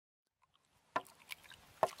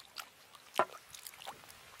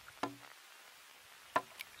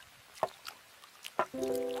So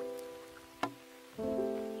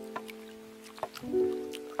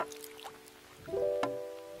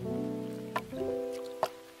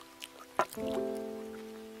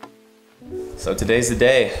today's the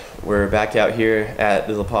day. We're back out here at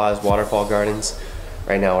the La Paz Waterfall Gardens.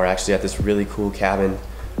 Right now we're actually at this really cool cabin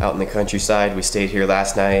out in the countryside. We stayed here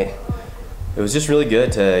last night. It was just really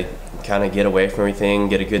good to kind of get away from everything,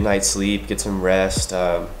 get a good night's sleep, get some rest.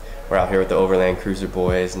 We're out here with the Overland Cruiser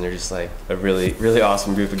boys, and they're just like a really, really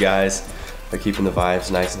awesome group of guys. They're keeping the vibes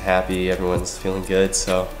nice and happy. Everyone's feeling good.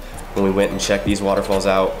 So when we went and checked these waterfalls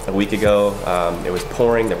out a week ago, it was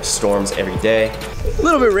pouring. There were storms every day. A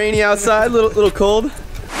little bit rainy outside, a little cold.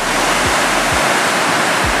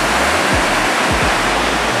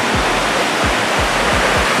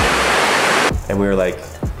 And we were like,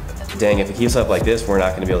 dang, if it keeps up like this, we're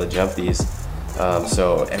not gonna be able to jump these.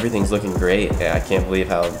 So everything's looking great. I can't believe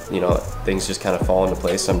how, things just kind of fall into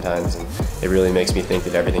place sometimes, and it really makes me think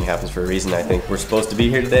that everything happens for a reason. I think we're supposed to be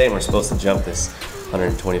here today and we're supposed to jump this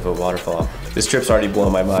 120-foot waterfall. This trip's already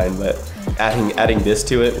blown my mind, but adding this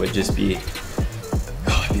to it would just be,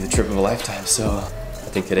 it'd be the trip of a lifetime. So I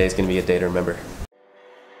think today's gonna be a day to remember.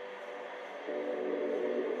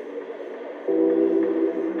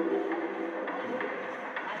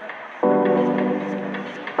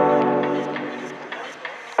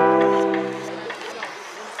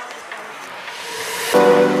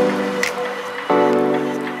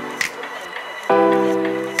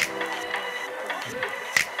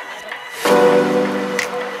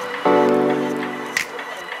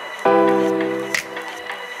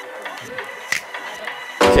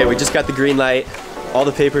 Okay, we just got the green light. All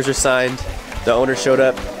the papers are signed. The owner showed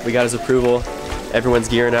up. We got his approval. Everyone's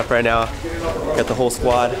gearing up right now. Got the whole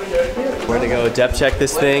squad. We're gonna go depth check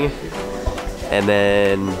this thing and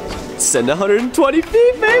then send 120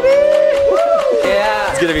 feet, baby! Woo!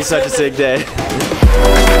 Yeah! It's gonna be such a sick day.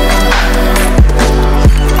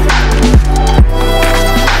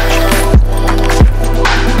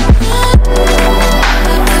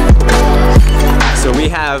 So we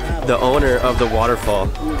have the owner of the waterfall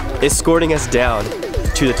escorting us down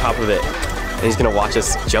to the top of it, and he's gonna watch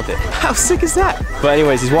us jump it. How sick is that? But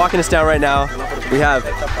anyways, he's walking us down right now. We have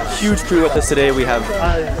a huge crew with us today. We have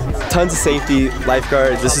tons of safety,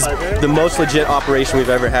 lifeguards. This is the most legit operation we've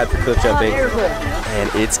ever had for cliff jumping,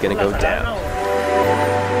 and it's gonna go down.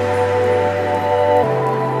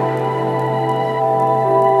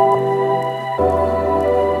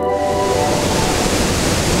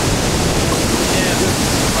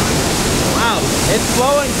 It's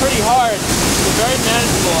flowing pretty hard. It's very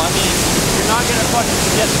manageable. I mean, you're not gonna fucking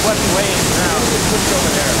get swept away in the ground. Just push it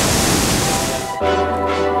over there.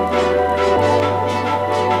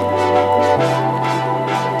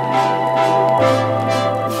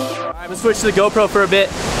 Alright, let's switch to the GoPro for a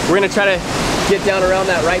bit. We're gonna try to get down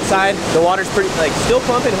around that right side. The water's pretty, still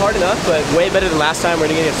pumping hard enough, but way better than last time.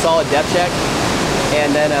 We're gonna get a solid depth check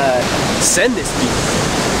and then send this beast.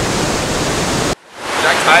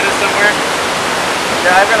 Should I tie this somewhere?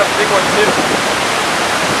 Yeah, I've got a big one too.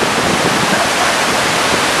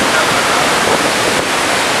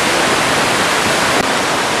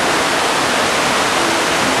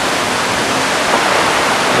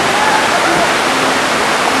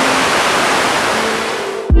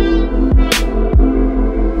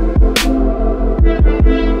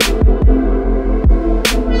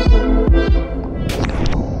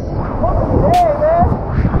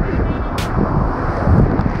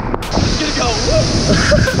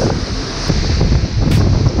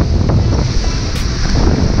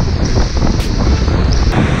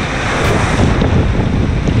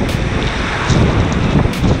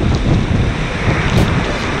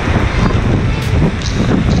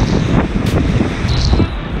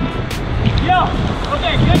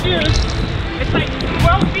 It's like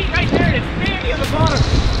 12 feet right there and it's sandy on the bottom.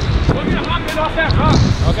 We're gonna hop in off that rock.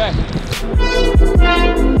 Okay.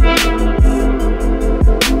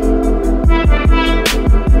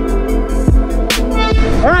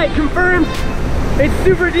 Alright, confirmed. It's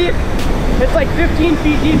super deep. It's like 15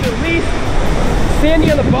 feet deep at least.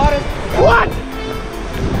 Sandy on the bottom. What?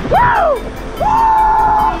 Woo! Woo!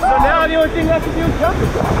 So now the only thing left to do is jump it.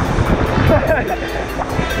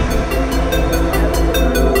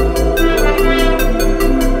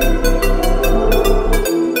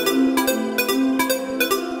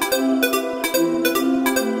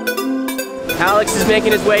 Alex is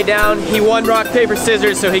making his way down. He won rock, paper,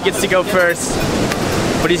 scissors, so he gets to go first.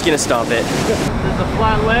 But he's gonna stomp it. There's a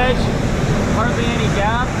flat ledge, hardly any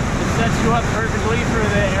gap. It sets you up perfectly for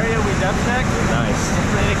the area we depth checked. Nice.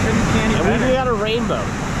 It couldn't be any better. And we got a rainbow.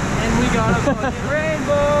 And we got a fucking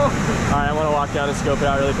rainbow! Alright, I want to walk down and scope it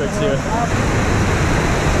out really quick too.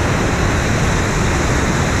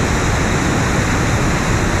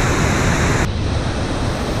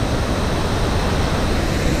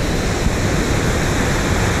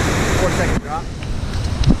 Second drop.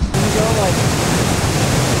 You go like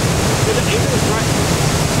the angle is right.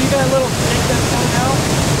 See that little snake that's coming out?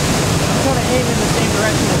 I'm trying to aim in the same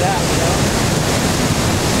direction as that, you know?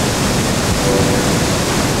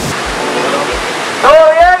 Oh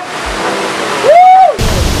yeah! Woo!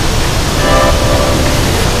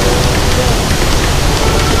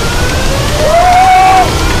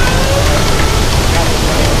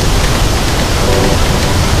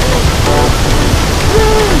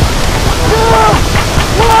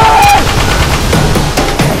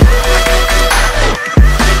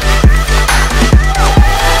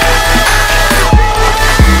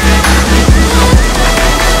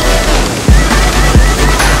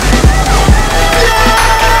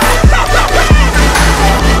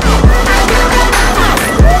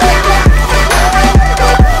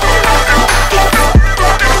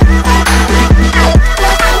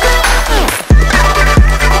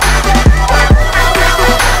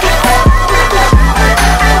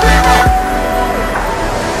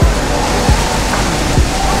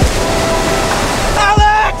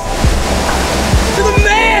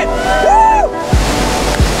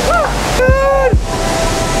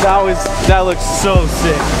 That looks so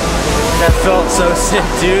sick. That felt so sick,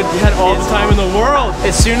 dude. You had all the time in the world.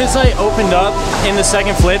 As soon as I opened up in the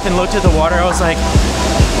second flip and looked at the water, I was like,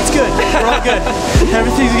 it's good. We're all good.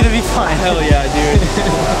 Everything's gonna be fine. Hell yeah, dude.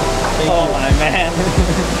 Oh my man.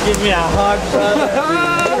 Give me a hug, brother.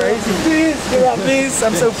 Crazy. Peace, peace.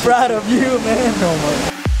 I'm so proud of you, man. Oh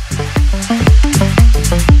my.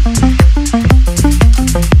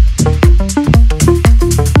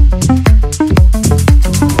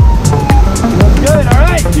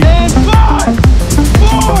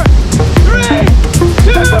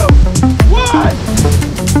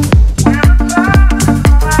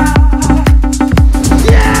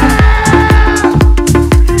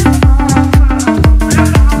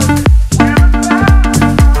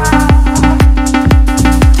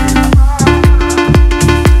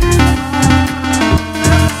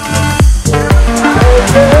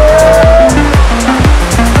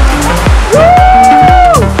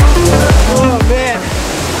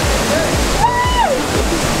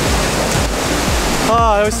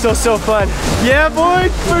 Still so fun. Yeah, boy,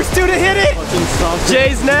 first two to hit it.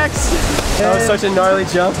 Jay's next. That was such a gnarly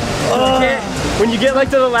jump. When you get like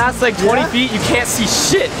to the last like 20 feet, you can't see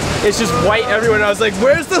shit. It's just white everywhere. And I was like,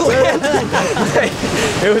 where's the land? Like,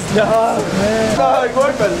 it was nuts. Oh man.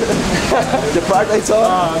 The park lights on.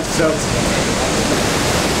 Oh, I'm so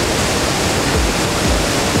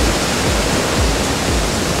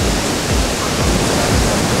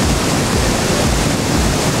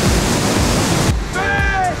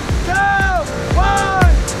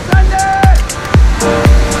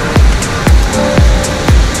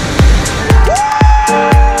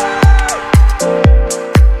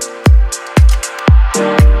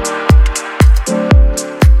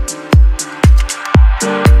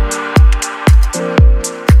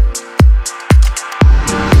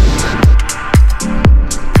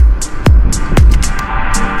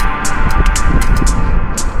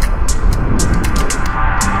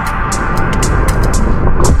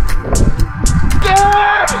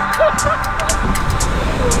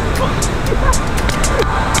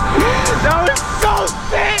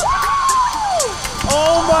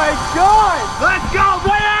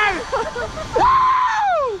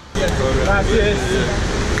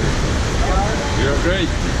You're great.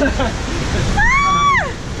 That's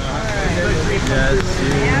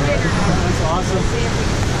awesome.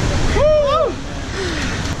 Woo!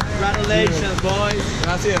 Congratulations, boys.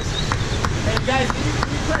 Gracias. Hey guys, can you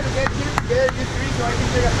try to get a good three so I can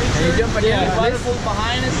take a picture? Can you jump again? The waterfall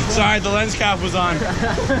behind us. Sorry, the lens cap was on. I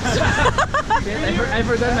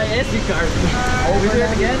forgot my SD card. Oh, we do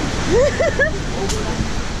it again?